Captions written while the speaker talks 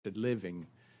living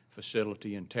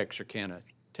facility in Texarkana,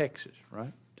 Texas,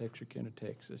 right? Texarkana,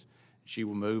 Texas. She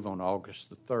will move on August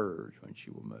the 3rd when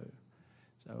she will move.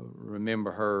 So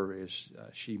remember her as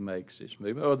she makes this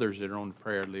move. Others that are on the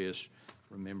prayer list,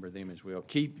 remember them as well.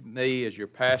 Keep me as your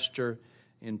pastor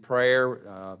in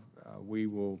prayer.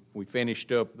 We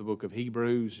finished up the book of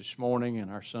Hebrews this morning in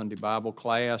our Sunday Bible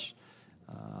class.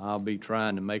 I'll be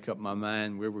trying to make up my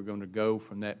mind where we're going to go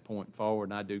from that point forward,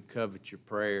 and I do covet your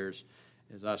prayers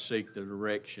as I seek the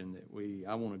direction that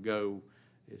I want to go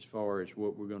as far as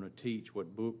what we're going to teach,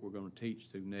 what book we're going to teach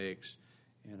through next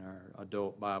in our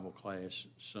adult Bible class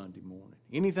Sunday morning.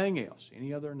 Anything else?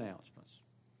 Any other announcements?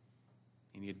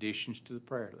 Any additions to the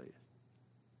prayer list?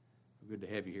 Good to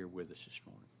have you here with us this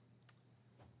morning.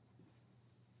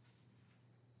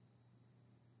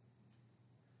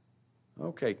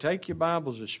 Okay, take your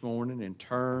Bibles this morning and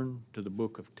turn to the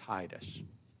book of Titus.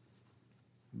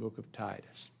 The book of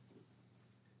Titus.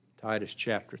 Titus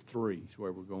chapter 3 is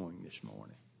where we're going this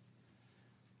morning.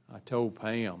 I told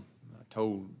Pam, I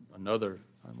told Nathan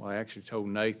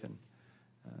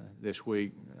this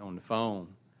week on the phone.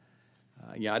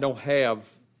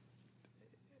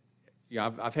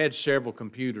 I've had several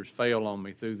computers fail on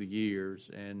me through the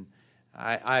years, and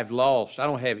I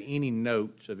don't have any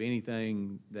notes of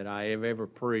anything that I have ever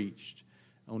preached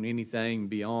on anything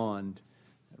beyond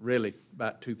really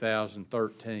about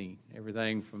 2013.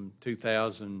 Everything from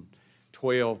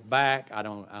 2012 back,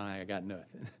 I got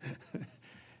nothing.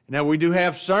 Now we do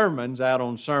have sermons out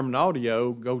on Sermon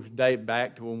Audio, goes date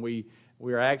back to when we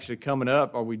are actually coming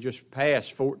up, or we just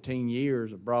passed 14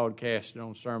 years of broadcasting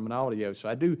on Sermon Audio. So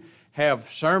I do have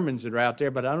sermons that are out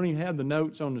there, but I don't even have the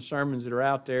notes on the sermons that are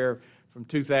out there from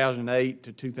 2008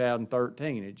 to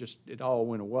 2013. It all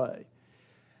went away.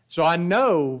 So I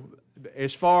know,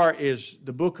 as far as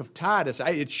the book of Titus,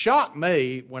 it shocked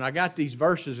me when I got these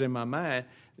verses in my mind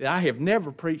that I have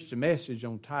never preached a message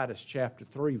on Titus chapter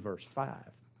 3, verse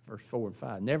 4 and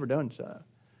 5. Never done so.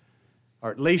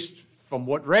 Or at least from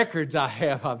what records I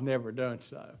have, I've never done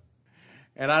so.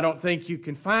 And I don't think you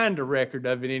can find a record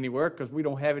of it anywhere because we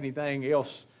don't have anything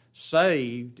else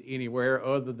saved anywhere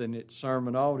other than its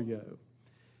Sermon Audio.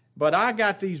 But I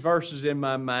got these verses in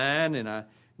my mind, and I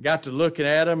got to looking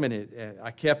at them, and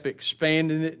I kept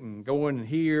expanding it and going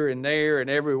here and there and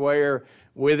everywhere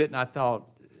with it, and I thought,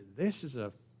 this is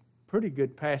a pretty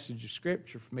good passage of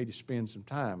Scripture for me to spend some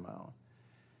time on.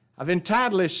 I've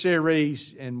entitled this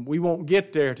series, and we won't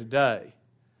get there today,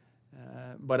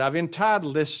 but I've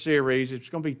entitled this series, it's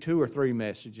going to be 2 or 3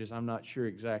 messages. I'm not sure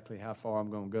exactly how far I'm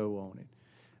going to go on it.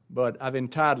 But I've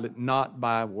entitled it, Not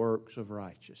by Works of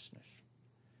Righteousness.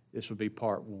 This will be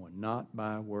part 1, Not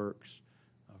by Works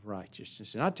of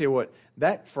Righteousness. And I tell you what,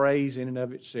 that phrase in and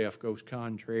of itself goes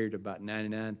contrary to about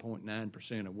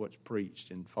 99.9% of what's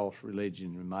preached in false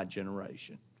religion in my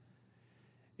generation.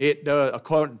 It does,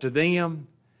 according to them,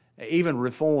 even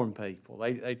Reformed people,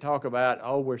 they talk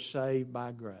about, we're saved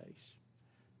by grace.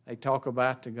 They talk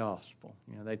about the gospel.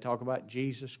 They talk about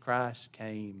Jesus Christ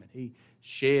came and He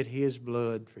shed His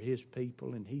blood for His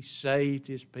people and He saved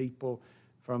His people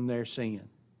from their sin.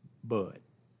 But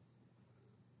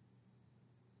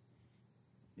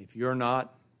if you're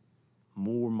not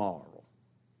more moral,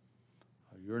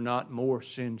 or you're not more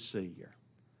sincere,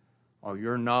 or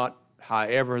you're not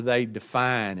however they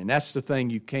define, and that's the thing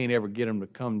you can't ever get them to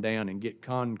come down and get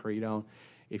concrete on,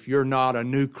 if you're not a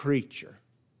new creature.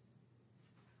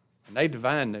 And they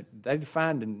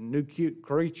defined a new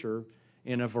creature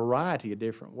in a variety of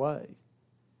different ways.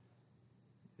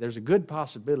 There's a good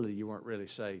possibility you weren't really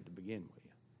saved to begin with.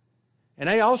 And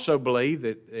they also believe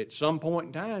that at some point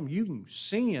in time you can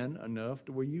sin enough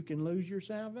to where you can lose your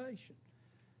salvation.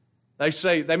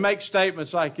 They make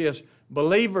statements like this: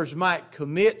 believers might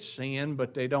commit sin,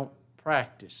 but they don't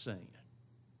practice sin.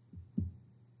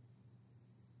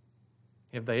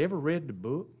 Have they ever read the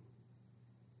book?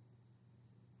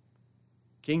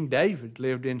 King David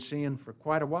lived in sin for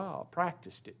quite a while,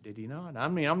 practiced it, did he not? I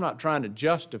mean, I'm not trying to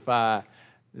justify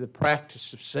the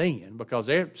practice of sin, because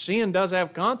sin does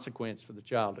have consequence for the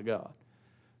child of God.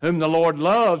 Whom the Lord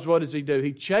loves, what does He do?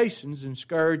 He chastens and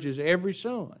scourges every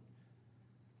son.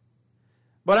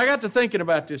 But I got to thinking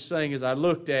about this thing as I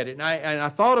looked at it, and I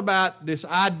thought about this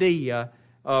idea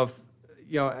of,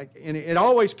 and it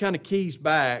always kind of keys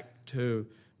back to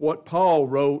what Paul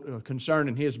wrote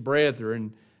concerning his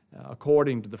brethren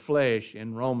according to the flesh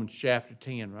in Romans chapter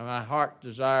 10. My heart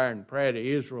desire and prayer to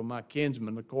Israel, my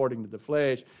kinsmen, according to the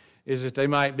flesh, is that they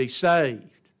might be saved.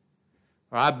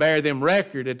 Or I bear them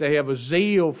record that they have a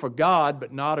zeal for God,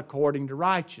 but not according to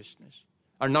righteousness,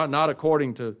 or not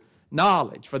according to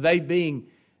knowledge. For they being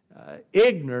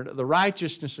ignorant of the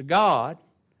righteousness of God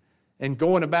and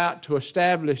going about to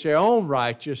establish their own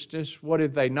righteousness, what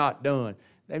have they not done?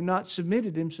 They've not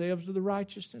submitted themselves to the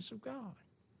righteousness of God.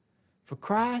 For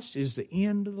Christ is the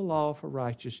end of the law for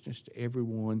righteousness to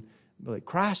everyone. But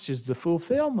Christ is the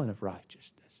fulfillment of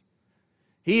righteousness.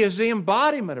 He is the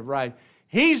embodiment of righteousness.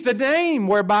 He's the name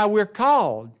whereby we're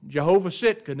called, Jehovah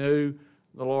Sitkanu,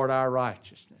 the Lord our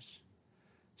righteousness.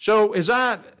 So as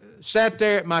I sat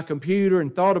there at my computer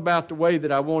and thought about the way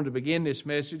that I wanted to begin this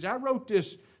message, I wrote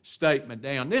this statement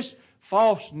down. This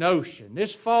false notion,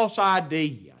 this false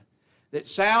idea that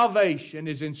salvation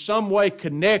is in some way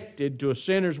connected to a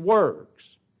sinner's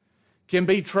works can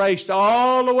be traced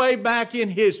all the way back in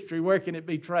history. Where can it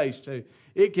be traced to?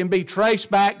 It can be traced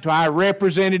back to our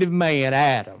representative man,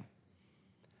 Adam.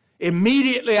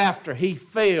 Immediately after he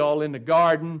fell in the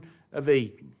Garden of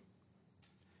Eden.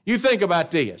 You think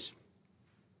about this.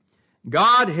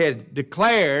 God had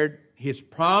declared His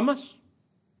promise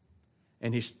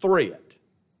and His threat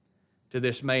to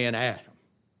this man, Adam.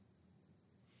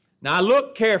 Now, I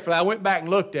looked carefully. I went back and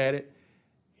looked at it.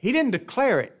 He didn't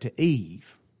declare it to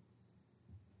Eve.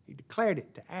 He declared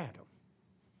it to Adam.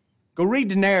 Go read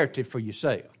the narrative for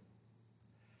yourself.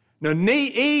 Now,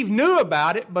 Eve knew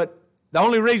about it, but the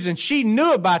only reason she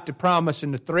knew about the promise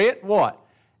and the threat, what?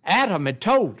 Adam had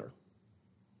told her.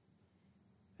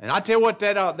 And I tell you what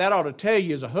that ought to tell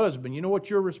you as a husband. You know what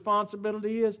your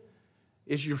responsibility is?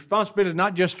 It's your responsibility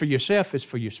not just for yourself, it's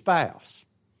for your spouse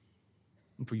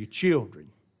and for your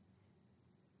children.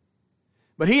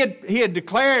 But he had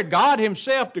declared, God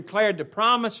Himself declared the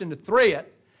promise and the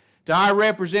threat to our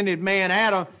representative man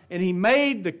Adam, and He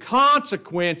made the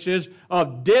consequences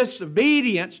of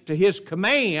disobedience to His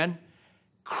command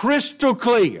crystal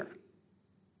clear.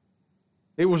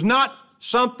 It was not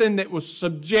something that was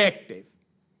subjective.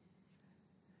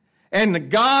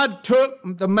 And God took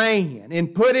the man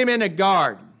and put him in a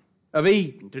garden of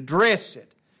Eden to dress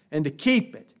it and to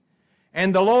keep it.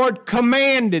 And the Lord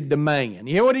commanded the man.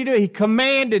 You know what He did? He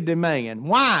commanded the man.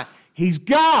 Why? He's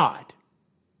God.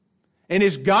 And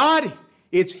as God,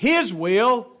 it's His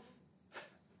will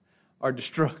or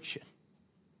destruction.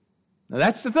 Now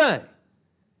that's the thing.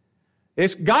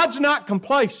 God's not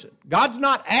complacent. God's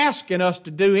not asking us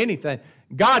to do anything.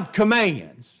 God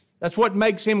commands. That's what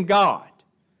makes Him God.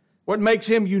 What makes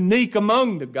Him unique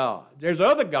among the gods. There's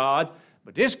other gods,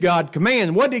 but this God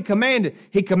commands. What did He command?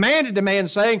 He commanded the man,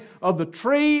 saying, of the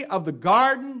tree of the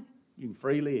garden you can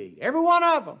freely eat. Every one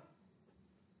of them.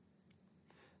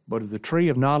 But of the tree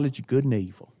of knowledge of good and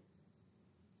evil,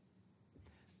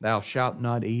 thou shalt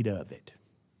not eat of it.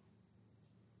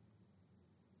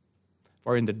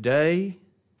 For in the day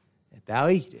that thou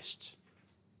eatest.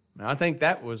 Now I think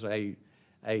that was a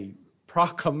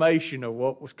proclamation of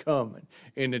what was coming.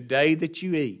 In the day that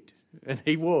you eat, and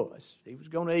he was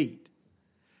going to eat.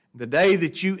 The day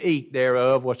that you eat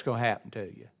thereof, what's going to happen to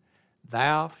you?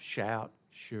 Thou shalt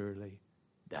surely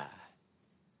die.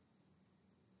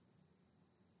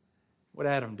 What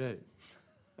did Adam do?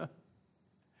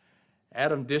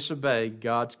 Adam disobeyed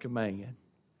God's command.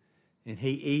 And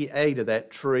he ate of that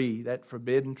tree, that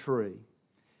forbidden tree.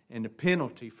 And the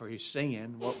penalty for his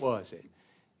sin, what was it?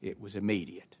 It was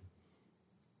immediate.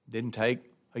 Didn't take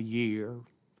a year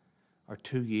or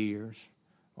 2 years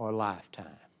or a lifetime.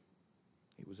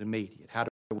 It was immediate.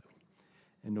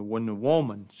 And when the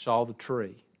woman saw the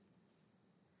tree,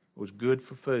 it was good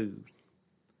for food,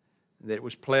 that it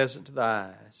was pleasant to the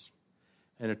eyes,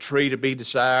 and a tree to be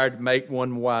desired to make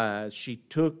one wise, she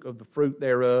took of the fruit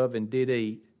thereof and did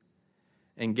eat,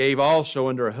 and gave also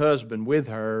unto her husband with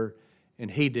her, and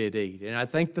he did eat. And I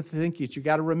think that you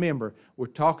got to remember, we're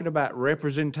talking about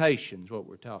representations, what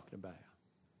we're talking about.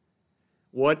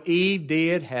 What Eve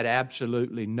did had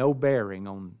absolutely no bearing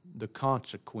on the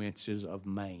consequences of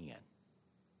man.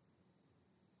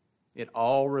 It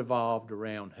all revolved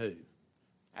around who?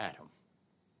 Adam.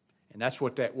 And that's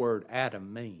what that word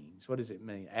Adam means. What does it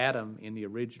mean? Adam in the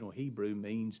original Hebrew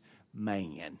means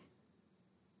man.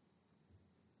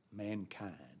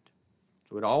 Mankind.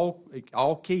 So it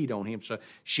all keyed on him. So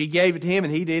she gave it to him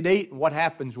and he did eat. And what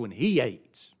happens when he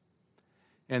eats?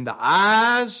 And the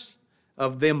eyes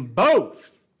of them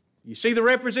both. You see the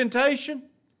representation?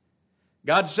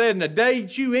 God said, in the day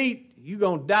that you eat, you're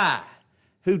going to die.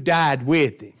 Who died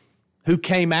with him? Who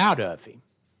came out of him?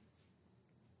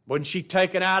 Wasn't she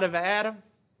taken out of Adam?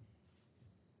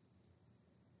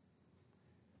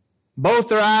 Both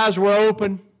their eyes were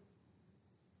open.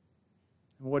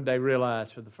 And what did they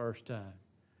realize for the first time?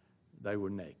 They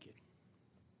were naked.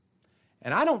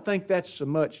 And I don't think that's so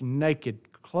much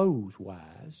naked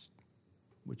clothes-wise,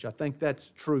 which I think that's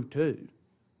true too.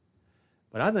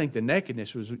 But I think the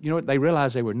nakedness was, you know what, they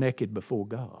realized they were naked before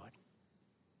God.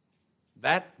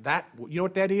 You know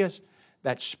what that is?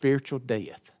 That's spiritual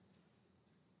death.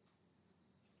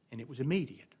 And it was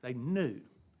immediate. They knew.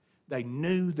 They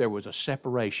knew there was a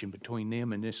separation between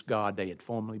them and this God they had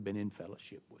formerly been in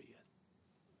fellowship with.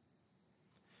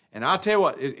 And I'll tell you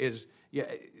what,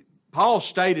 Paul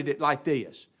stated it like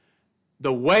this.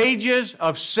 The wages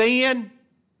of sin,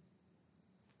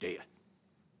 death.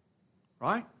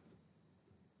 Right?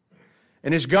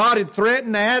 And as God had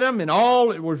threatened Adam and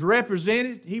all it was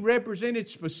represented, He represented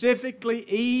specifically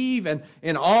Eve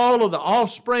and all of the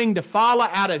offspring to follow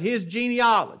out of his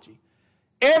genealogy.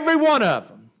 Every one of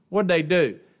them, what did they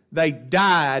do? They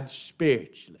died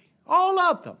spiritually. All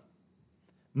of them.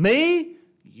 Me,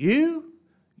 you,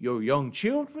 your young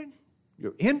children,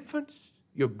 your infants,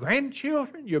 your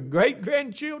grandchildren, your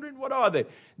great-grandchildren, what are they?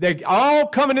 They're all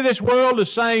coming to this world the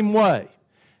same way.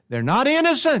 They're not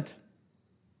innocent.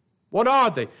 What are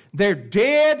they? They're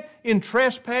dead in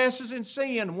trespasses and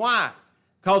sin. Why?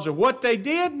 Because of what they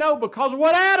did? No, because of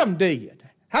what Adam did.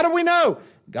 How do we know?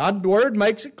 God's Word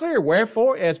makes it clear.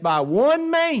 Wherefore, as by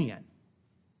one man,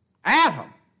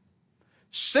 Adam,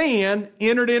 sin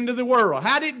entered into the world.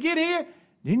 How did it get here?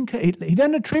 He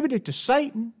doesn't attribute it to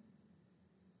Satan.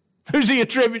 Who's he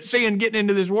attribute sin getting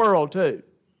into this world to?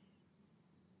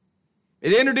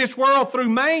 It entered this world through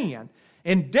man,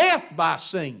 and death by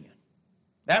sin.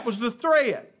 That was the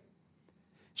threat.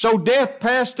 So death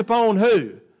passed upon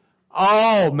who?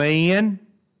 All men.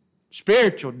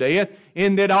 Spiritual death,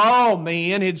 in that all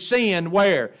men had sinned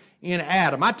where? In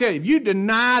Adam. I tell you, if you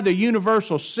deny the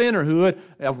universal sinnerhood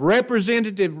of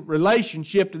representative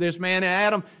relationship to this man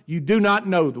Adam, you do not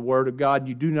know the Word of God,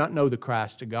 you do not know the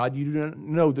Christ of God, you do not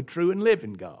know the true and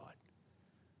living God.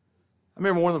 I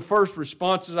remember one of the first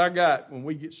responses I got when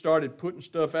we started putting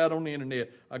stuff out on the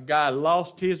internet, a guy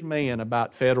lost his man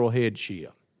about federal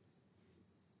headship.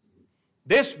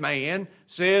 This man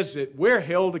says that we're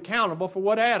held accountable for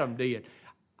what Adam did.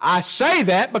 I say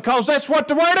that because that's what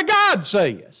the Word of God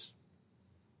says.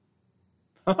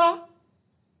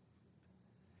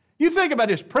 You think about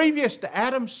this. Previous to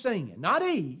Adam's sin, not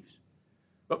Eve's,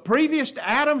 but previous to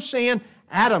Adam's sin,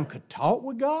 Adam could talk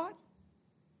with God.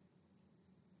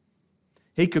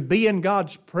 He could be in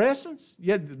God's presence.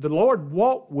 Yet the Lord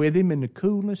walked with him in the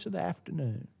coolness of the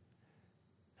afternoon.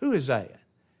 Who is that?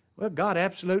 Well, God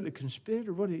absolutely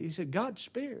considered what He said, God's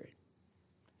Spirit.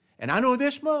 And I know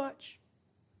this much.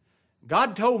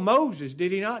 God told Moses,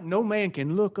 did He not? No man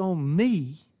can look on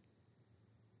me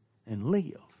and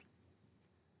live.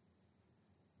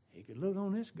 He could look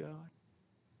on this God.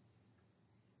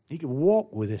 He could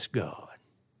walk with this God.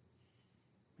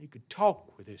 He could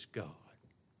talk with this God.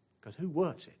 Because who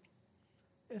was it?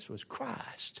 This was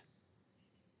Christ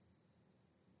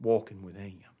walking with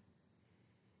Him.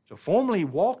 So formerly he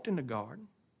walked in the garden,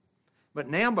 but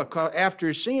now because after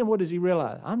his sin, what does he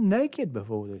realize? I'm naked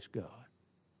before this God.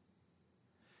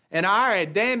 And our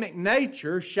Adamic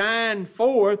nature shined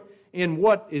forth in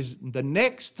what is the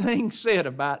next thing said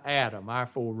about Adam, our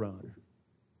forerunner.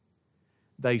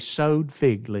 They sewed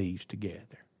fig leaves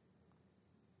together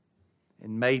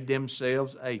and made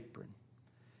themselves aprons.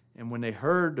 And when they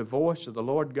heard the voice of the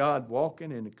Lord God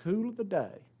walking in the cool of the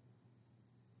day,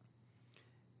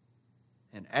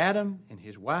 and Adam and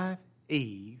his wife,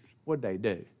 Eve, what did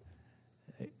they do?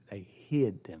 They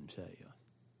hid themselves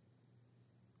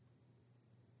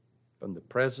from the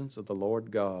presence of the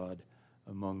Lord God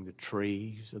among the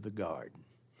trees of the garden.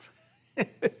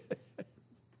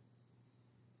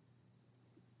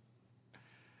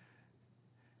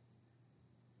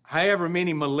 However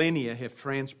many millennia have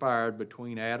transpired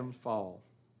between Adam's fall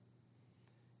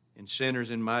and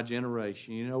sinners in my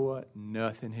generation, you know what?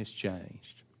 Nothing has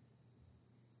changed.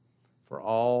 For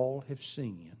all have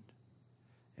sinned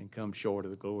and come short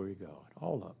of the glory of God.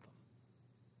 All of them.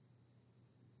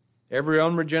 Every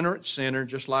unregenerate sinner,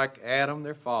 just like Adam,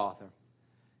 their father,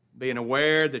 being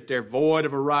aware that they're void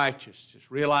of a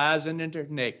righteousness, realizing that they're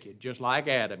naked, just like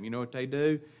Adam. You know what they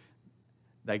do?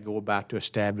 They go about to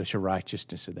establish a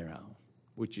righteousness of their own,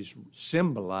 which is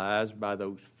symbolized by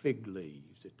those fig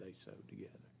leaves that they sewed together.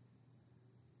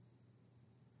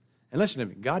 And listen to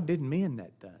me, God didn't mend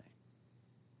that thing.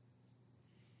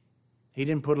 He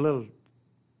didn't put a little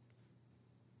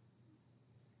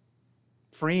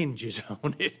fringes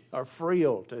on it or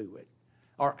frill to it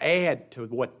or add to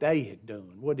what they had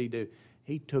done. What did He do?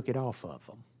 He took it off of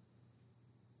them.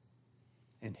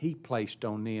 And He placed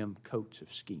on them coats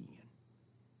of skin.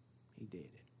 He did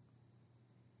it.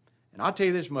 And I'll tell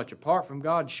you this much, apart from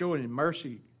God showing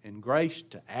mercy and grace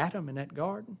to Adam in that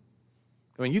garden,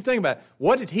 I mean, you think about it,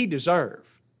 what did he deserve?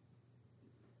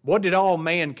 What did all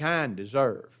mankind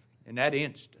deserve in that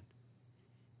instant?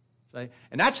 See?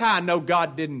 And that's how I know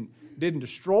God didn't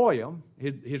destroy them.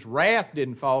 His wrath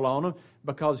didn't fall on them,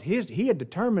 because He had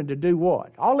determined to do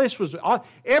what?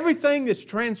 Everything that's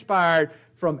transpired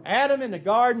from Adam in the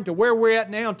garden to where we're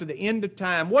at now to the end of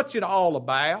time, what's it all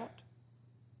about?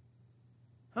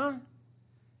 Huh?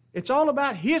 It's all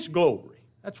about His glory.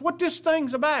 That's what this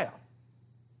thing's about.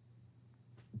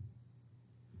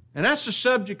 And that's the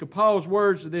subject of Paul's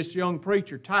words to this young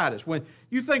preacher, Titus. When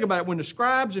you think about it, when the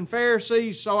scribes and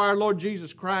Pharisees saw our Lord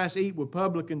Jesus Christ eat with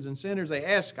publicans and sinners, they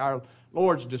asked our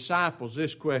Lord's disciples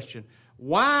this question: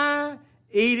 why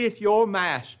eateth your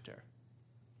master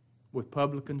with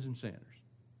publicans and sinners?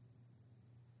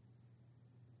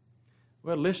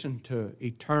 Well, listen to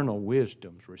eternal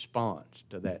wisdom's response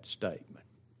to that statement.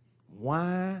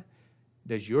 Why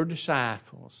does your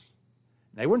disciples,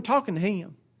 they weren't talking to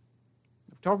him,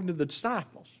 they were talking to the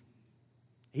disciples.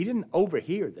 He didn't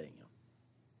overhear them.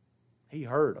 He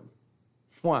heard them.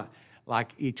 Why?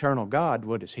 Like eternal God,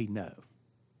 what does He know?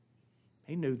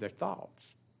 He knew their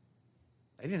thoughts.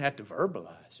 They didn't have to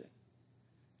verbalize it.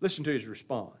 Listen to His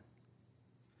response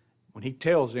when He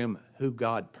tells them who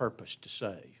God purposed to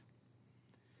save.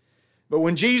 But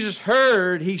when Jesus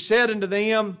heard, He said unto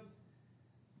them,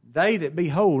 they that be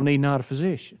whole need not a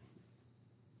physician,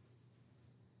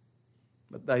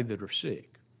 but they that are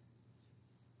sick.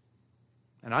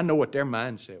 And I know what their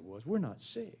mindset was. We're not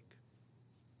sick.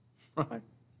 Right?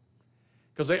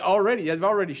 Because they've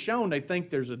already shown they think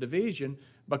there's a division,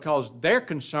 because they're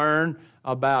concerned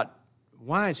about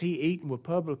why is He eating with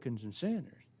publicans and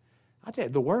sinners. I tell you,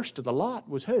 the worst of the lot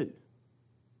was who?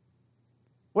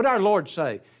 What did our Lord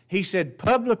say? He said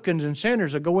publicans and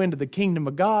sinners will go into the kingdom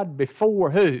of God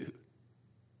before who?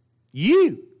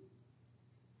 You.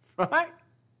 Right?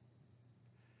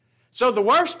 So the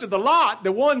worst of the lot,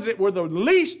 the ones that were the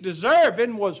least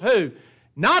deserving, was who?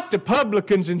 Not the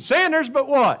publicans and sinners, but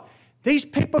what? These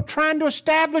people trying to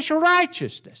establish a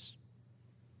righteousness.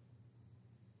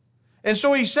 And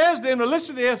so He says to them, now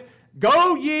listen to this,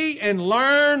 go ye and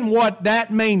learn what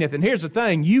that meaneth. And here's the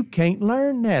thing, you can't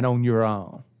learn that on your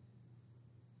own.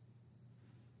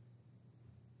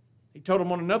 He told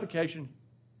them on another occasion,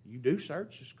 you do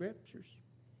search the Scriptures.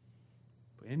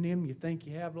 For in them you think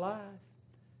you have life,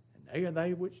 and they are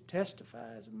they which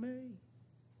testifies of me.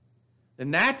 The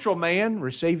natural man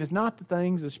receiveth not the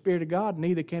things of the Spirit of God,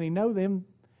 neither can he know them.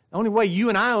 The only way you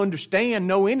and I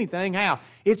know anything, how?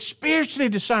 It's spiritually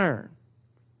discerned.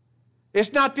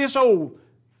 It's not this old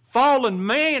fallen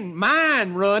man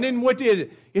mind running. What is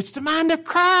it? It's the mind of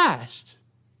Christ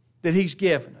that He's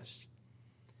given us.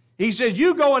 He says,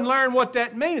 you go and learn what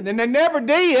that means. And they never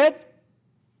did.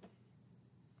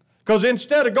 Because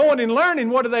instead of going and learning,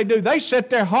 what do? They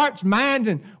set their hearts, minds,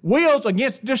 and wills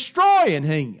against destroying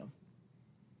Him.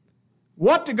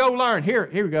 What to go learn? Here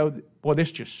we go. Boy,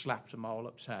 this just slaps them all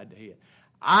upside the head.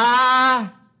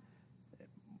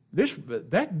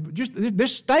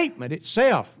 This statement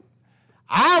itself,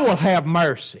 I will have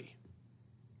mercy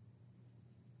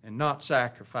and not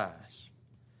sacrifice.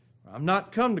 I'm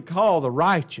not come to call the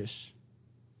righteous,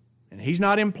 and He's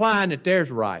not implying that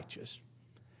there's righteous.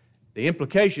 The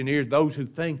implication here is those who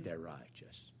think they're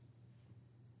righteous.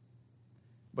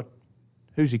 But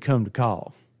who's He come to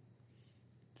call?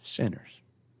 Sinners.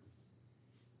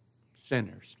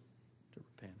 Sinners to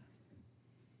repentance.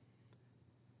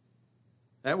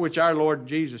 That which our Lord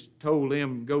Jesus told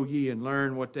them, go ye and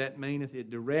learn what that meaneth, it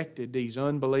directed these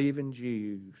unbelieving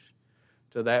Jews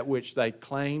to that which they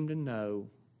claimed to know,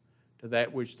 to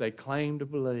that which they claimed to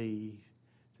believe,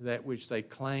 to that which they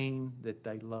claimed that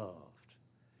they loved.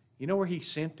 You know where He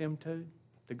sent them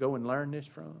to go and learn this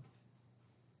from?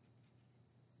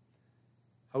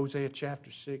 Hosea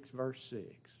chapter 6, verse 6.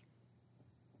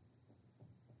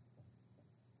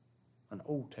 An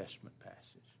Old Testament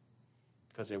passage.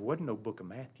 Because there wasn't no book of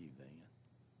Matthew then.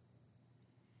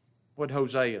 What did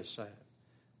Hosea say?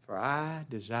 For I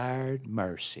desired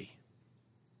mercy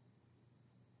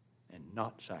and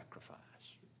not sacrifice.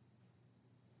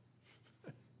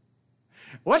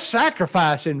 What's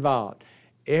sacrifice involved?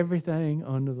 Everything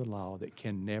under the law that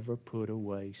can never put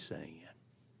away sin.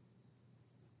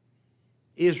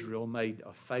 Israel made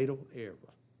a fatal error,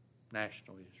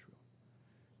 national Israel.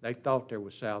 They thought there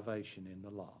was salvation in the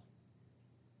law.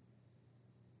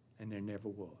 And there never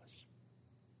was.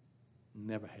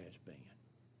 Never has been.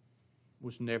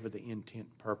 Was never the intent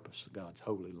and purpose of God's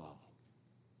holy law.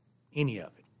 Any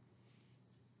of it.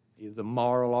 Either the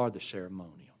moral or the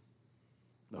ceremonial.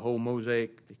 The whole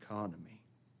Mosaic economy.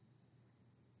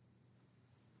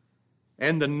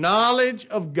 And the knowledge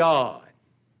of God.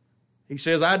 He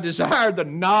says, I desire the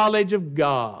knowledge of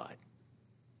God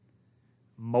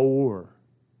more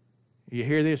You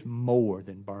hear this? More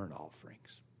than burnt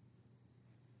offerings.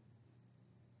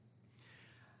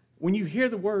 When you hear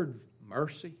the word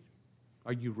mercy,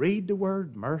 or you read the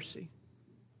word mercy,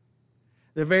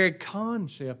 the very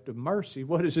concept of mercy,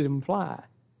 what does it imply?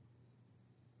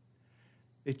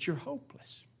 That you're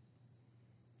hopeless,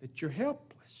 that you're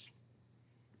helpless,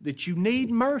 that you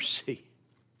need mercy,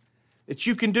 that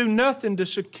you can do nothing to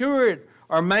secure it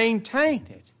or maintain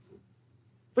it.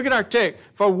 Look at our text.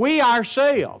 For we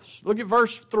ourselves, look at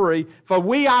verse 3, for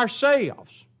we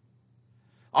ourselves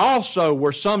also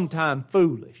were sometime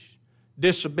foolish,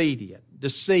 disobedient,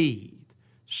 deceived,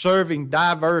 serving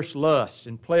diverse lusts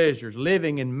and pleasures,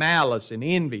 living in malice and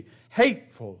envy,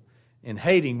 hateful and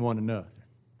hating one another.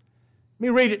 Let me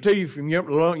read it to you from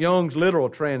Young's literal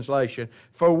translation.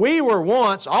 For we were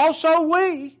once, also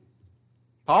we,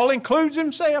 Paul includes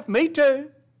himself, me too,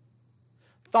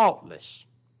 thoughtless,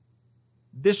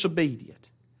 disobedient,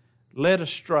 led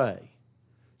astray,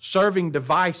 serving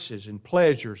devices and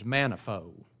pleasures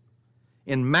manifold,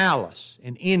 in malice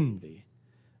and envy,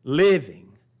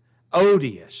 living,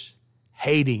 odious,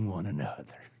 hating one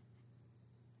another.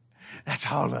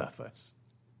 That's all of us.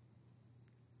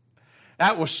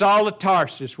 That was Saul of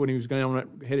Tarsus when he was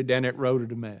headed down that road to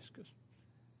Damascus.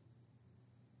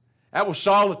 That was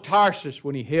Saul of Tarsus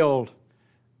when he held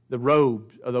the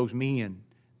robes of those men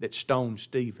that stoned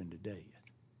Stephen to death.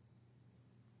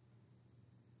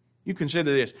 You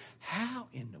consider this. How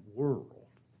in the world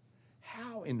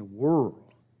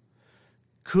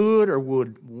could or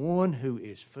would one who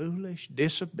is foolish,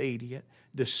 disobedient,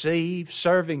 deceived,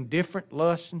 serving different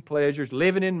lusts and pleasures,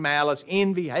 living in malice,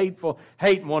 envy, hateful,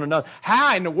 hating one another,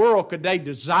 how in the world could they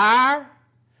desire,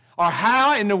 or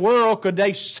how in the world could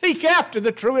they seek after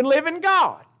the true and living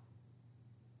God?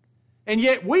 And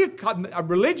yet a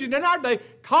religion in our day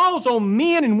calls on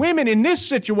men and women in this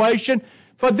situation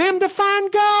for them to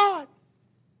find God,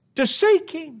 to seek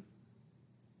Him.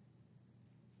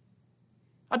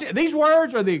 These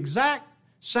words are the exact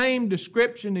same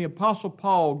description the Apostle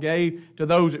Paul gave to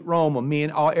those at Rome,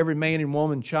 every man and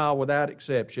woman, child without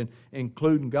exception,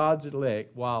 including God's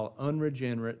elect, while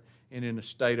unregenerate and in a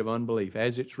state of unbelief.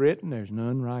 As it's written, there's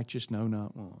none righteous, no,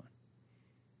 not one.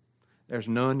 There's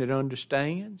none that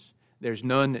understands. There's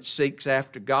none that seeks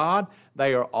after God.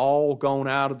 They are all gone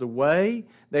out of the way.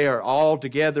 They are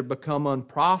altogether become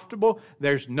unprofitable.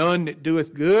 There's none that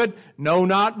doeth good, no,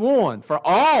 not one. For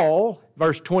all,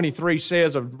 verse 23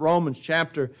 says of Romans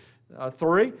chapter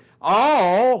 3,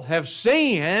 all have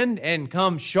sinned and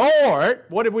come short.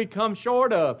 What have we come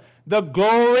short of? The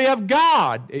glory of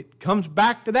God. It comes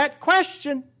back to that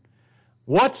question.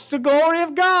 What's the glory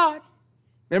of God?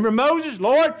 Remember Moses?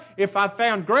 Lord, if I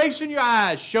found grace in your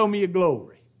eyes, show me your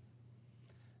glory.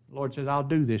 The Lord says, I'll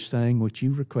do this thing which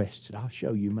you requested. I'll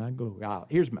show you my glory.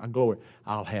 Here's my glory.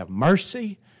 I'll have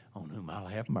mercy on whom I'll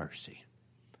have mercy.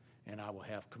 And I will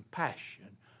have compassion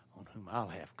on whom I'll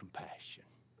have compassion.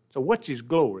 So what's His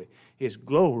glory? His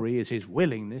glory is His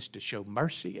willingness to show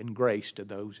mercy and grace to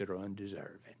those that are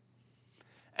undeserving.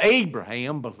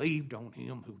 Abraham believed on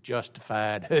Him who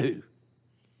justified who?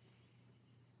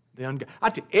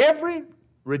 Every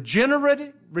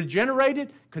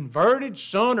regenerated, converted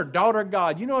son or daughter of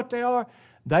God, you know what they are?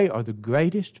 They are the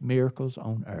greatest miracles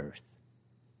on earth.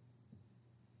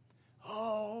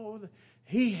 Oh,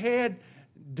 he had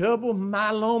double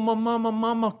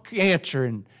myeloma cancer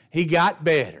and he got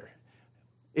better.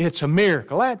 It's a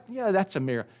miracle. That's a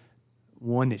miracle.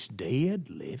 One that's dead,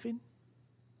 living.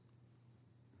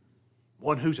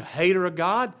 One who's a hater of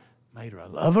God, made her a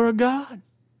lover of God.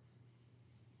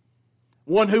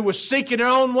 One who was seeking her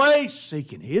own way,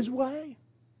 seeking His way.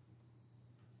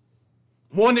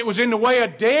 One that was in the way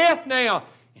of death, now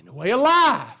in the way of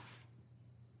life.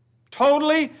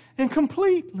 Totally and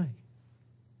completely.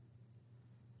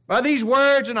 By these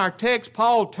words in our text,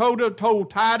 Paul told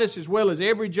Titus, as well as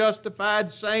every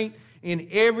justified saint in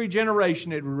every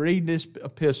generation that would read this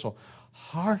epistle,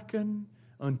 hearken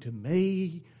unto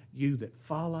me, you that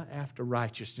follow after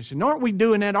righteousness. And aren't we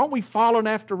doing that? Aren't we following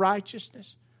after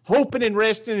righteousness? Hoping and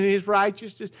resting in His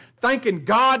righteousness, thanking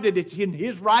God that it's in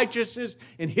His righteousness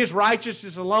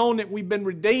alone that we've been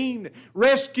redeemed,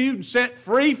 rescued, and set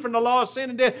free from the law of sin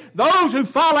and death. Those who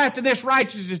follow after this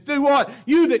righteousness do what?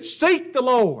 You that seek the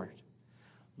Lord,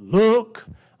 look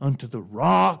unto the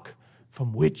rock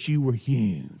from which you were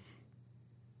hewn,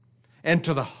 and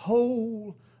to the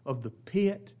hole of the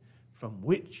pit from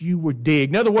which you were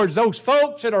digged. In other words, those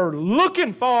folks that are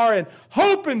looking for and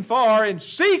hoping for and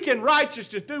seeking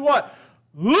righteousness, do what?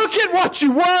 Look at what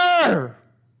you were.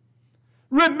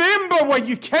 Remember where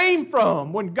you came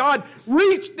from when God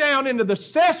reached down into the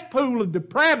cesspool of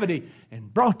depravity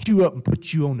and brought you up and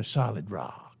put you on the solid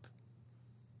rock.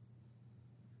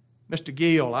 Mr.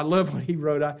 Gill, I love what he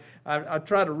wrote. I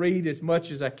try to read as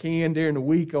much as I can during the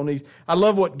week on these. I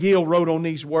love what Gill wrote on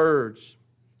these words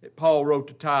that Paul wrote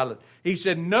to Tyler. He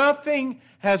said, nothing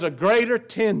has a greater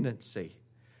tendency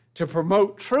to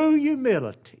promote true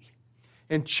humility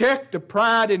and check the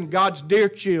pride in God's dear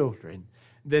children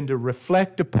than to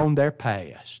reflect upon their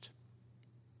past.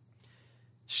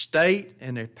 State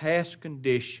and their past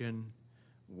condition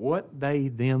what they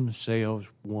themselves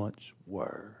once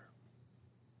were.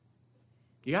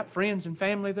 You got friends and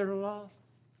family that are lost?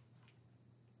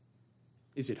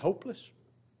 Is it hopeless?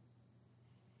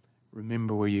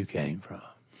 Remember where you came from.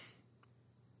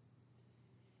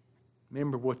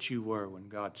 Remember what you were when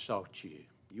God sought you.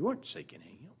 You weren't seeking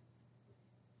Him.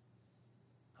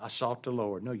 I sought the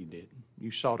Lord. No, you didn't.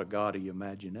 You sought a God of your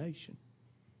imagination.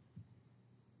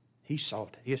 He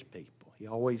sought His people. He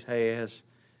always has,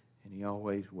 and He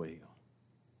always will.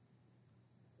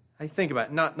 Hey, think about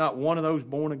it. Not one of those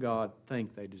born of God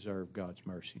think they deserve God's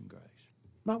mercy and grace.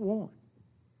 Not one.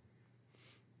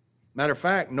 Matter of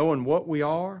fact, knowing what we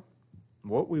are,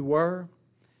 what we were,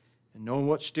 and knowing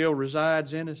what still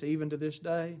resides in us even to this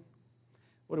day,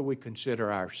 what do we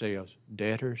consider ourselves?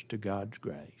 Debtors to God's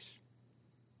grace.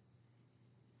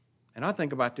 And I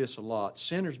think about this a lot.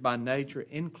 Sinners by nature,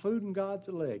 including God's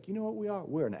elect. You know what we are?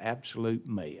 We're an absolute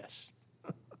mess.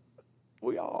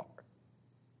 We are.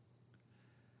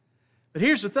 But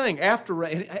here's the thing.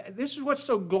 This is what's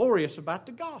so glorious about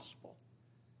the gospel.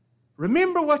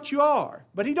 Remember what you are,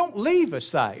 but He don't leave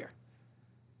us there.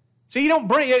 See,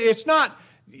 it's not,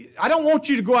 I don't want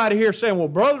you to go out of here saying, well,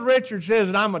 Brother Richard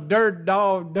says that I'm a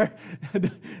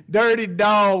dirty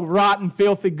dog, rotten,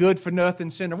 filthy,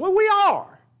 good-for-nothing sinner. Well, we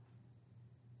are.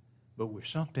 But we're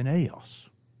something else.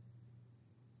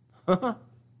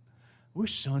 We're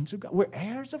sons of God. We're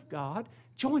heirs of God,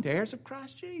 joint heirs of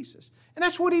Christ Jesus. And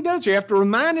that's what he does here. After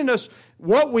reminding us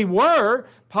what we were,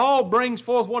 Paul brings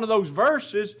forth one of those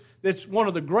verses that's one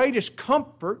of the greatest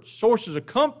sources of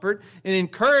comfort and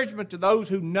encouragement to those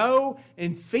who know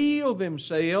and feel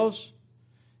themselves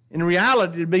in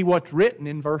reality to be what's written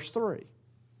in verse 3.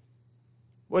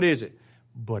 What is it?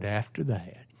 But after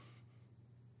that,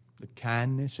 the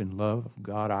kindness and love of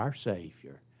God our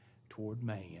Savior toward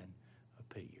man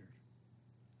appeared.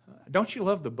 Don't you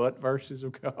love the but verses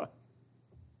of God?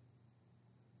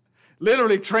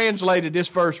 Literally translated, this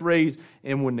verse reads,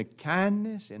 and when the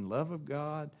kindness and love of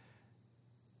God,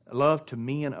 love to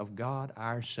men of God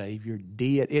our Savior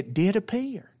did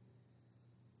appear.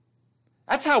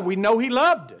 That's how we know He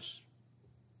loved us.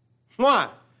 Why?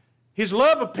 His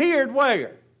love appeared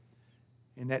where?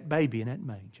 In that baby in that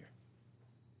manger.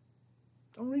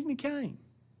 The only reason He came.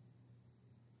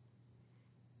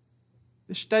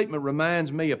 This statement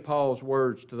reminds me of Paul's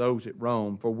words to those at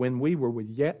Rome, for when we were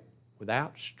yet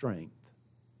without strength.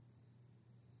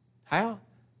 How?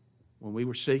 When we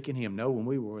were seeking Him. No, when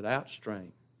we were without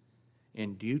strength.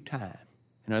 In due time.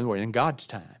 In other words, in God's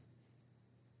time.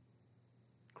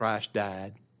 Christ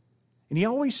died. And He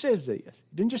always says this.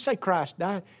 He didn't just say Christ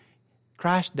died.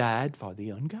 Christ died for the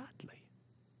ungodly.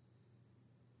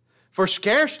 For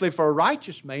scarcely for a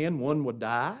righteous man one would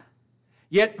die,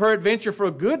 yet peradventure for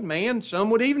a good man some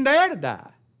would even dare to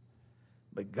die.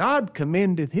 But God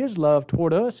commendeth His love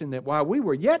toward us in that while we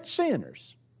were yet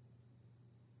sinners,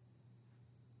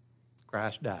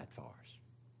 Christ died for us.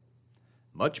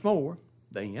 Much more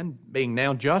then, being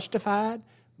now justified,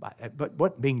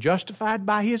 being justified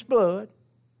by His blood,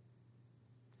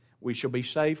 we shall be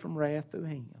saved from wrath through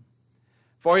Him.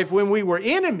 For if when we were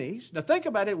enemies, now think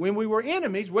about it, when we were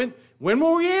enemies, when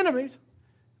were we enemies?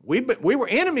 We were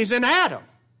enemies in Adam.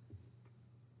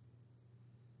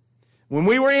 When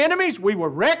we were enemies, we were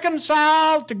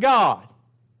reconciled to God.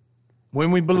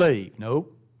 When we believe.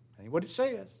 Nope. That ain't what it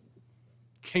says.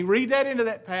 Can you read that into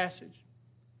that passage?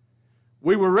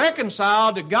 We were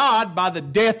reconciled to God by the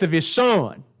death of His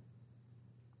Son.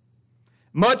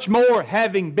 Much more,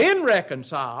 having been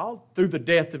reconciled through the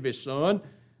death of His Son,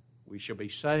 we shall be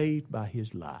saved by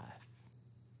His life.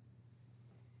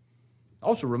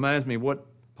 Also reminds me of what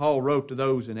Paul wrote to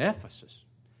those in Ephesus.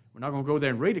 We're not going to go there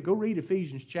and read it. Go read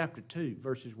Ephesians chapter 2,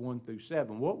 verses 1 through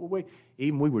 7. What were we?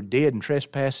 Even we were dead in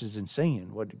trespasses and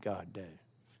sin. What did God do?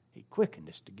 He quickened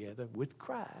us together with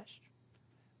Christ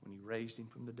when He raised Him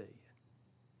from the dead.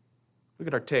 Look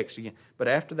at our text again. But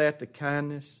after that, the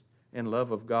kindness and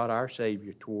love of God our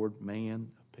Savior toward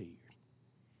man appeared.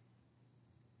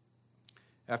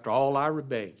 After all our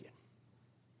rebellion,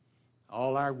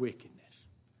 all our wickedness.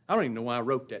 I don't even know why I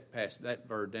wrote that verse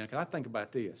down, because I think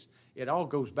about this. It all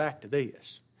goes back to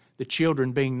this. The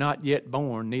children being not yet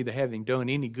born, neither having done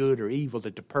any good or evil,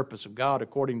 that the purpose of God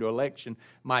according to election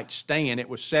might stand. It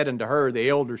was said unto her, the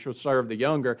elder shall serve the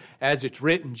younger. As it's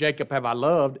written, Jacob have I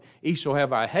loved, Esau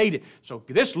have I hated. So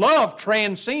this love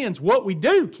transcends what we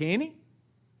do, Kenny.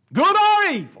 Good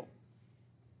or evil.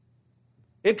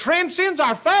 It transcends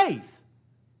our faith,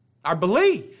 our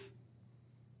belief.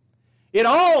 It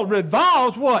all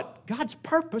revolves what? God's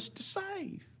purpose to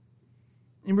save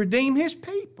and redeem His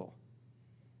people.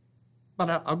 But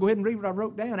I'll go ahead and read what I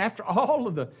wrote down. After all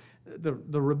of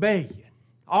the rebellion,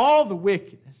 all the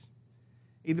wickedness,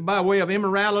 either by way of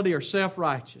immorality or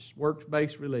self-righteous,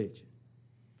 works-based religion,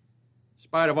 in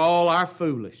spite of all our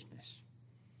foolishness,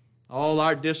 all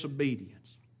our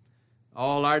disobedience,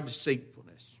 all our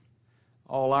deceitfulness,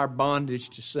 all our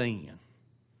bondage to sin,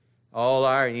 all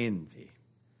our envy,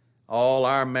 all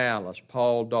our malice,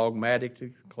 Paul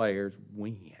dogmatically declares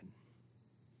when.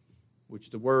 Which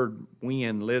the word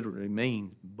when literally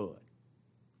means but.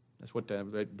 That's what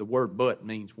the word but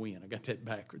means when. I got that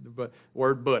backward. The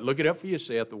word but. Look it up for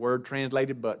yourself. The word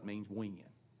translated but means when.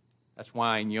 That's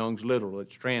why in Young's literal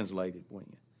it's translated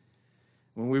when.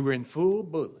 When we were in full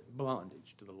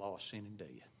bondage to the law of sin and death.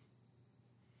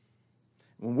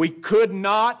 When we could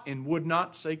not and would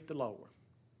not seek the Lord.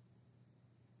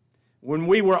 When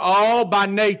we were all by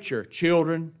nature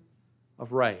children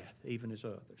of wrath, even as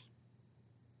others.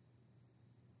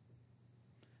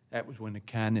 That was when the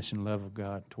kindness and love of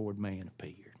God toward man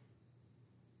appeared.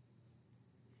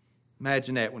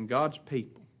 Imagine that, when God's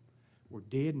people were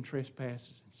dead in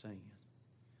trespasses and sin,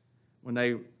 when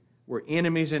they were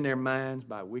enemies in their minds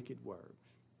by wicked works,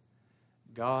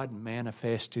 God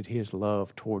manifested His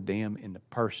love toward them in the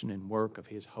person and work of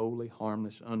His holy,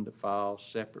 harmless, undefiled,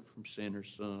 separate from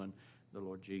sinners Son, the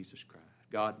Lord Jesus Christ.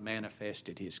 God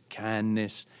manifested His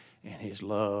kindness and His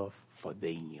love for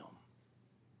them.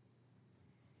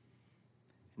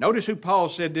 Notice who Paul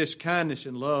said this kindness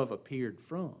and love appeared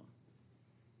from.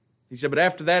 He said, but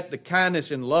after that, the kindness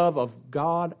and love of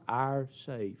God our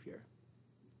Savior.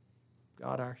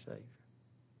 God our Savior.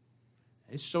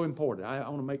 It's so important. I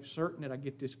want to make certain that I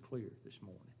get this clear this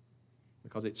morning,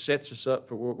 because it sets us up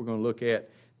for what we're going to look at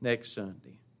next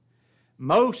Sunday.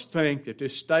 Most think that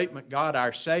this statement, God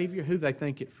our Savior, who they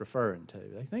think it's referring to?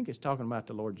 They think it's talking about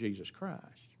the Lord Jesus Christ.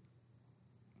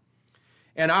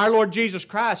 And our Lord Jesus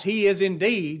Christ, He is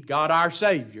indeed God our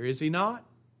Savior, is He not?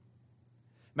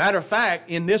 Matter of fact,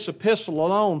 in this epistle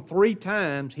alone, 3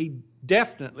 times He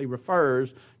definitely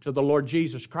refers to the Lord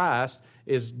Jesus Christ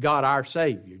as God our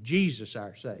Savior, Jesus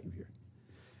our Savior.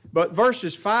 But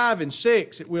verses 5 and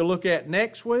 6 that we'll look at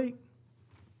next week,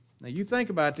 now you think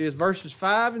about this, verses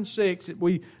 5 and 6 that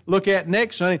we look at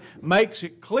next Sunday makes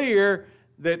it clear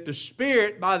that the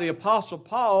Spirit, by the Apostle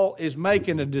Paul, is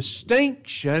making a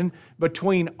distinction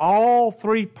between all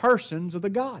 3 persons of the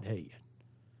Godhead.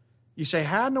 You say,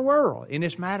 how in the world? In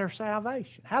this matter of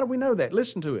salvation. How do we know that?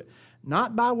 Listen to it.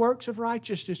 Not by works of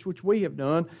righteousness which we have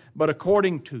done, but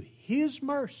according to His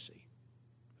mercy.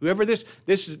 Whoever this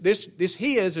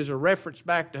His is a reference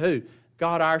back to who?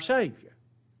 God our Savior.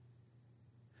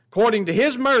 According to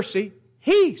His mercy,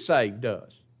 He saved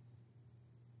us.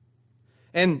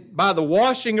 And by the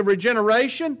washing of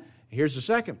regeneration, here's the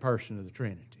second person of the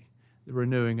Trinity, the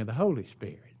renewing of the Holy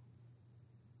Spirit,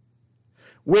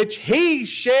 which He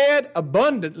shed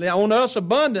abundantly on us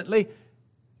abundantly.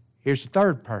 Here's the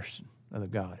third person of the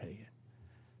Godhead,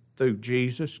 through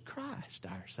Jesus Christ,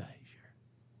 our Savior.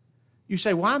 You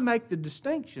say, why make the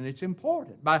distinction? It's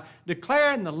important. By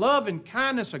declaring the love and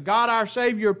kindness of God our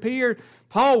Savior appeared,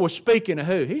 Paul was speaking of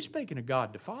who? He's speaking of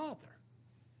God the Father,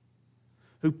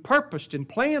 who purposed and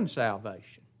planned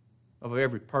salvation of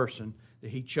every person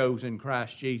that He chose in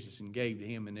Christ Jesus and gave to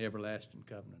him an everlasting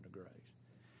covenant of grace.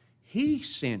 He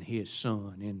sent His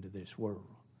Son into this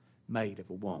world, made of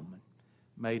a woman,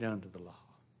 made under the law.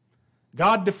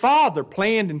 God the Father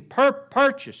planned and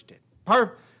purposed it.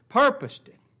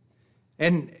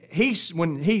 And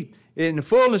in the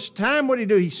fullness of time, what did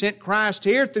He do? He sent Christ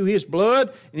here through His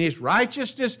blood and His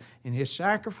righteousness and His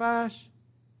sacrifice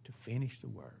to finish the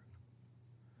work.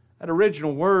 That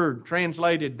original word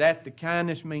translated that to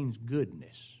kindness means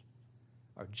goodness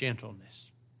or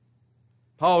gentleness.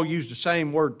 Paul used the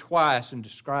same word twice in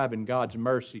describing God's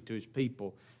mercy to His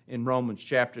people. In Romans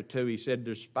chapter 2, he said,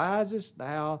 despisest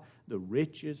thou the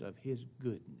riches of His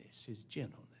goodness, His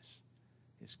gentleness,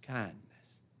 His kindness,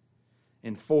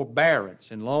 and forbearance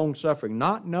and long-suffering,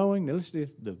 not knowing, listen to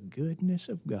this, the goodness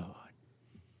of God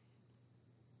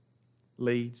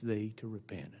leads thee to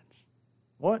repentance.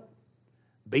 What?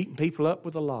 Beating people up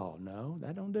with the law? No,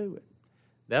 that don't do it.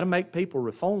 That'll make people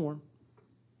reform.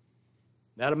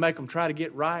 That'll make them try to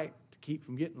get right to keep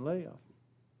from getting left.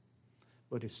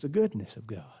 But it's the goodness of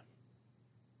God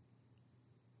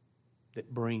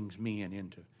that brings men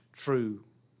into true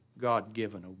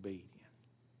God-given obedience.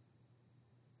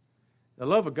 The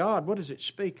love of God, what does it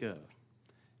speak of?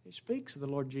 It speaks of the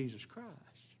Lord Jesus Christ,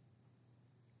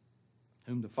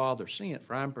 whom the Father sent.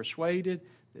 For I am persuaded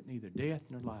that neither death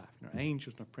nor life, nor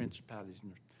angels nor principalities,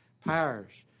 nor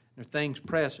powers, nor things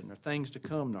present, nor things to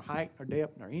come, nor height, nor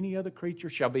depth, nor any other creature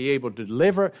shall be able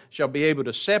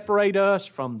to separate us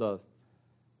from the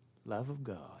love of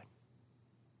God,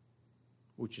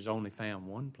 which is only found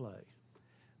one place,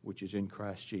 which is in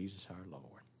Christ Jesus our Lord.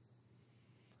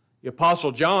 The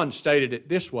Apostle John stated it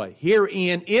this way: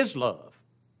 herein is love.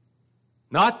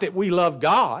 Not that we love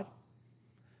God,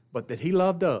 but that He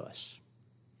loved us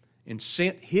and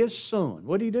sent His Son.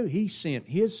 What did He do? He sent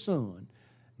His Son,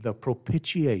 the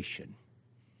propitiation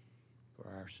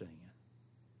for our sin.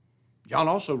 John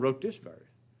also wrote this verse: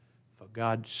 for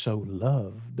God so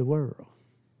loved the world.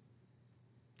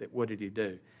 That what did He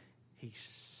do? He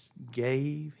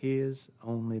gave His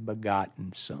only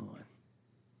begotten Son.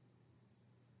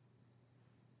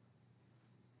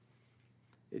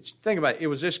 Think about it. It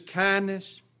was this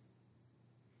kindness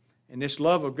and this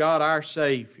love of God, our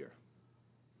Savior,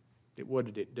 that what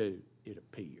did it do? It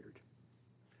appeared.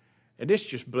 And this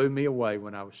just blew me away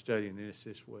when I was studying this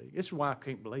week. This is why I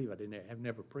can't believe have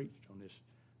never preached on this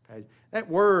page. That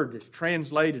word that's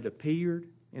translated appeared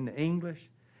in the English,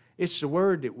 it's the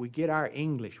word that we get our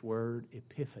English word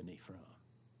epiphany from.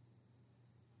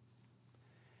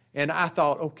 And I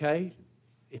thought, okay,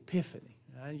 epiphany.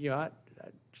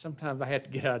 Sometimes I have to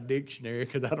get out a dictionary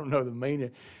because I don't know the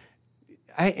meaning.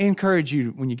 I encourage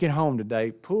you, when you get home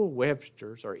today, pull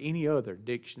Webster's or any other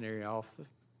dictionary off the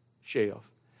shelf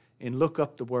and look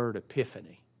up the word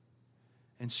epiphany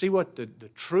and see what the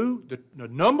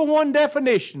number one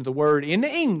definition of the word in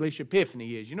the English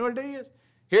epiphany is. You know what it is?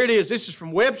 Here it is. This is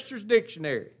from Webster's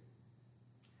dictionary.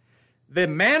 The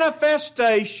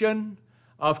manifestation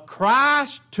of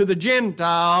Christ to the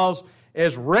Gentiles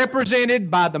as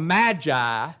represented by the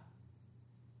Magi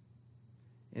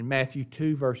in Matthew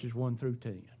 2, verses 1 through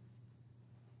 10.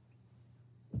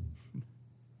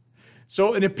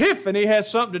 So an epiphany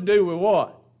has something to do with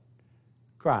what?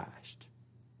 Christ.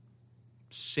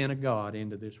 Sent of God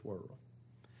into this world.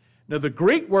 Now the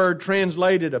Greek word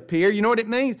translated appear, you know what it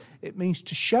means? It means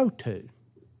to show to.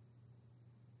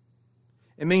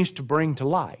 It means to bring to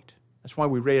light. That's why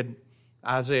we read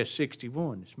Isaiah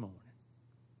 61 this morning.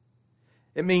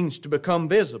 It means to become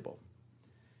visible.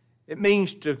 It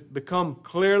means to become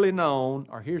clearly known,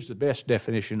 or here's the best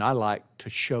definition I like, to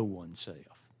show oneself.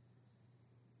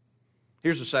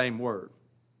 Here's the same word.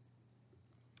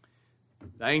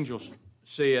 The angels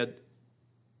said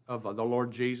of the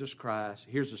Lord Jesus Christ,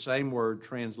 here's the same word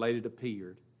translated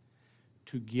appeared,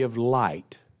 to give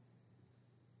light.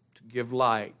 To give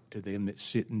light to them that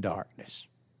sit in darkness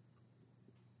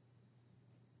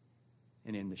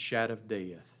and in the shadow of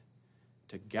death,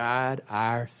 to guide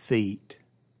our feet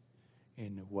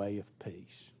in the way of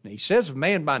peace. Now he says of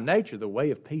man by nature, the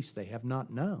way of peace they have not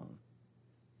known.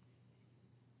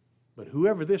 But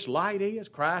whoever this light is,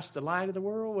 Christ the light of the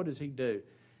world, what does He do?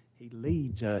 He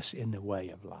leads us in the way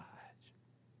of life.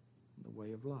 The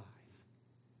way of life.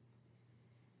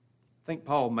 I think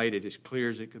Paul made it as clear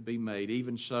as it could be made.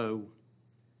 Even so,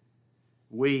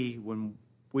 when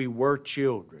we were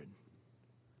children,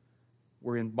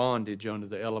 were in bondage under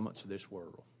the elements of this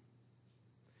world.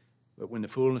 But when the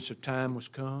fullness of time was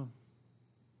come,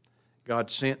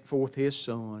 God sent forth His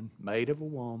Son, made of a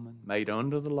woman, made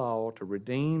under the law, to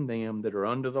redeem them that are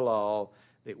under the law,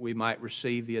 that we might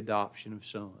receive the adoption of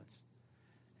sons.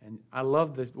 And I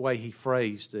love the way he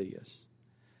phrased this.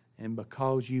 And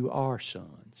because you are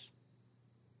sons,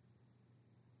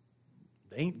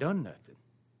 they ain't done nothing.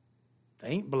 They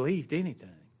ain't believed anything.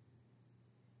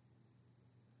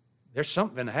 There's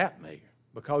something happening here.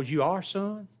 Because you are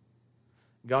sons,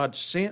 God sent